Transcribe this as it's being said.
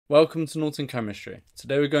Welcome to Norton Chemistry.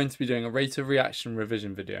 Today we're going to be doing a rate of reaction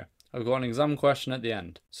revision video. I've got an exam question at the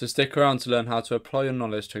end, so stick around to learn how to apply your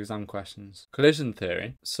knowledge to exam questions. Collision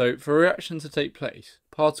theory. So for a reaction to take place,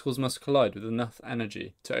 particles must collide with enough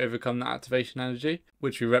energy to overcome the activation energy,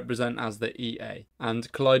 which we represent as the EA,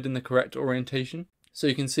 and collide in the correct orientation. So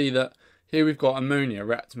you can see that here we've got ammonia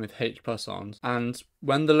reacting with H+ ions, and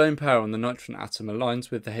when the lone pair on the nitrogen atom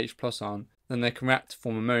aligns with the H+ ion, then they can react to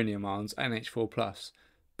form ammonium ions, NH4+.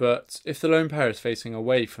 But if the lone pair is facing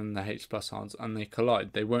away from the H+ ions and they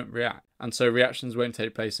collide, they won't react, and so reactions won't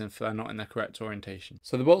take place if they're not in the correct orientation.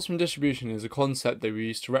 So the Boltzmann distribution is a concept that we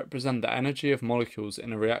use to represent the energy of molecules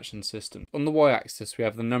in a reaction system. On the y-axis we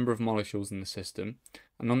have the number of molecules in the system,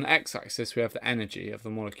 and on the x-axis we have the energy of the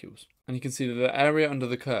molecules. And you can see that the area under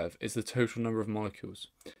the curve is the total number of molecules.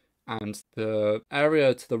 And the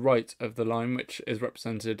area to the right of the line, which is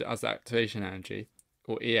represented as the activation energy,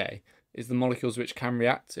 or EA, is the molecules which can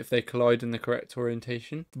react if they collide in the correct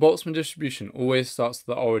orientation. The Boltzmann distribution always starts at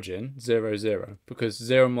the origin, 0, 0, because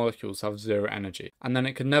 0 molecules have 0 energy. And then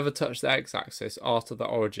it can never touch the x-axis after the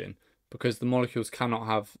origin, because the molecules cannot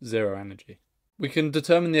have 0 energy. We can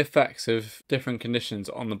determine the effects of different conditions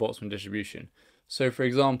on the Boltzmann distribution. So for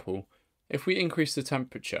example, if we increase the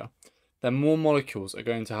temperature, then more molecules are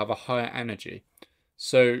going to have a higher energy.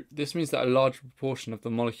 So this means that a larger proportion of the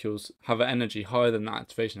molecules have an energy higher than the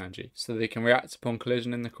activation energy, so they can react upon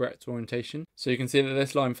collision in the correct orientation. So you can see that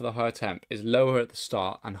this line for the higher temp is lower at the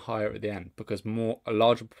start and higher at the end, because a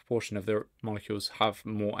larger proportion of the molecules have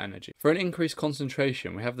more energy. For an increased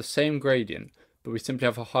concentration, we have the same gradient, but we simply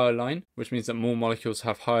have a higher line, which means that more molecules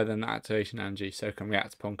have higher than the activation energy, so can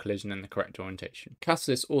react upon collision in the correct orientation.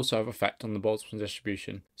 Catalysts also have effect on the Boltzmann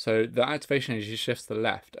distribution. So the activation energy shifts to the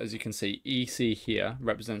left. As you can see, EC here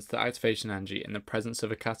represents the activation energy in the presence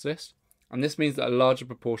of a catalyst, and this means that a larger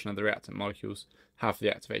proportion of the reactant molecules have the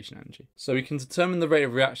activation energy. So we can determine the rate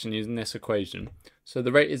of reaction using this equation. So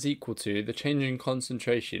the rate is equal to the change in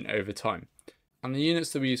concentration over time. And the units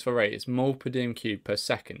that we use for rate is mole per dm cubed per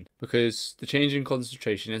second, because the change in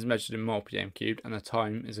concentration is measured in mole per dm cubed and the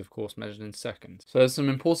time is of course measured in seconds. So there's some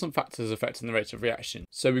important factors affecting the rate of reaction.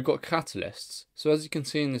 So we've got catalysts. So as you can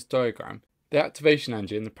see in this diagram, the activation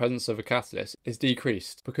energy in the presence of a catalyst is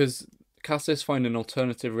decreased because catalysts find an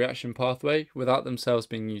alternative reaction pathway without themselves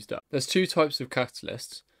being used up. There's two types of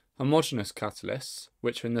catalysts. Homogeneous catalysts,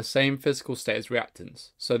 which are in the same physical state as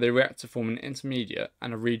reactants. So they react to form an intermediate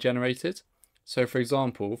and are regenerated. So for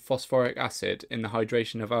example, phosphoric acid in the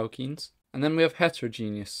hydration of alkenes. And then we have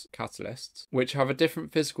heterogeneous catalysts, which have a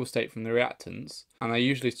different physical state from the reactants, and are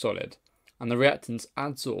usually solid. And the reactants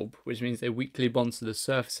adsorb, which means they weakly bond to the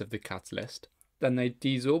surface of the catalyst. Then they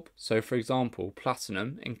desorb. So for example,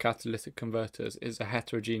 platinum in catalytic converters is a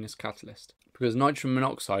heterogeneous catalyst, because nitrogen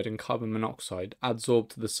monoxide and carbon monoxide adsorb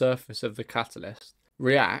to the surface of the catalyst,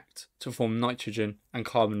 react to form nitrogen and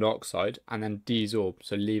carbon dioxide, and then desorb,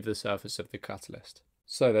 so leave the surface of the catalyst.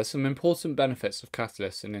 So there's some important benefits of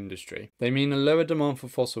catalysts in industry. They mean a lower demand for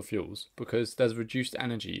fossil fuels because there's reduced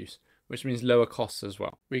energy use, which means lower costs as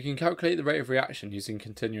well. We can calculate the rate of reaction using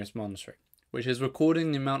continuous monitoring, which is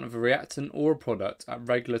recording the amount of a reactant or a product at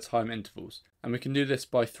regular time intervals. And we can do this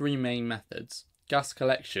by three main methods: gas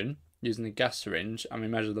collection, using a gas syringe, and we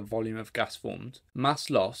measure the volume of gas formed; mass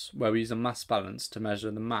loss, where we use a mass balance to measure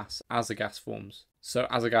the mass as a gas forms. So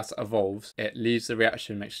as a gas evolves, it leaves the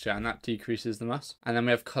reaction mixture and that decreases the mass. And then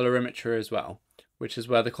we have colorimetry as well, which is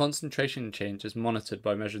where the concentration change is monitored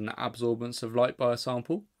by measuring the absorbance of light by a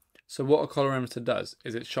sample. So what a colorimeter does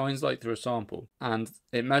is it shines light through a sample and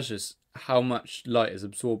it measures how much light is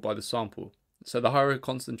absorbed by the sample. So the higher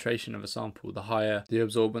concentration of a sample, the higher the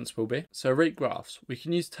absorbance will be. So rate graphs, we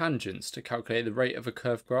can use tangents to calculate the rate of a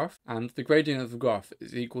curved graph, and the gradient of the graph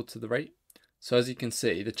is equal to the rate. So as you can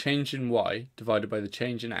see, the change in y divided by the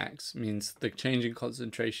change in x means the change in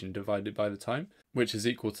concentration divided by the time, which is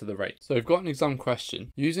equal to the rate. So we've got an exam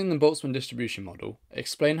question. Using the Boltzmann distribution model,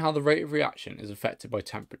 explain how the rate of reaction is affected by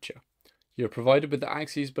temperature. You're provided with the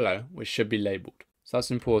axes below, which should be labelled. So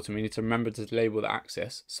that's important, we need to remember to label the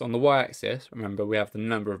axis. So on the y-axis, remember we have the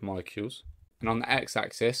number of molecules, and on the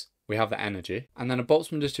x-axis we have the energy. And then a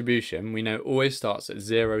Boltzmann distribution we know always starts at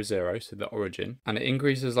 0, 0, so the origin, and it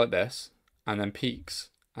increases like this, and then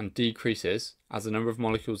peaks and decreases. As the number of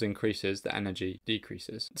molecules increases, the energy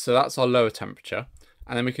decreases. So that's our lower temperature.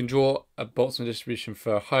 And then we can draw a Boltzmann distribution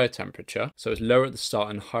for a higher temperature, so it's lower at the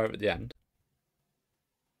start and higher at the end.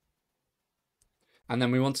 And then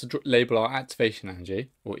we want to label our activation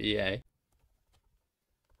energy, or EA.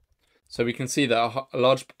 So we can see that a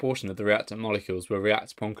large proportion of the reactant molecules will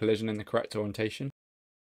react upon collision in the correct orientation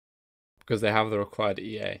because they have the required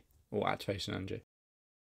EA, or activation energy.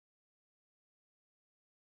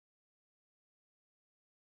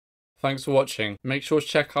 Thanks for watching. Make sure to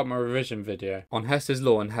check out my revision video on Hess's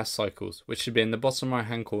law and Hess cycles, which should be in the bottom right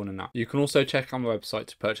hand corner now. You can also check out my website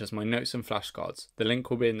to purchase my notes and flashcards. The link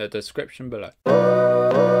will be in the description below.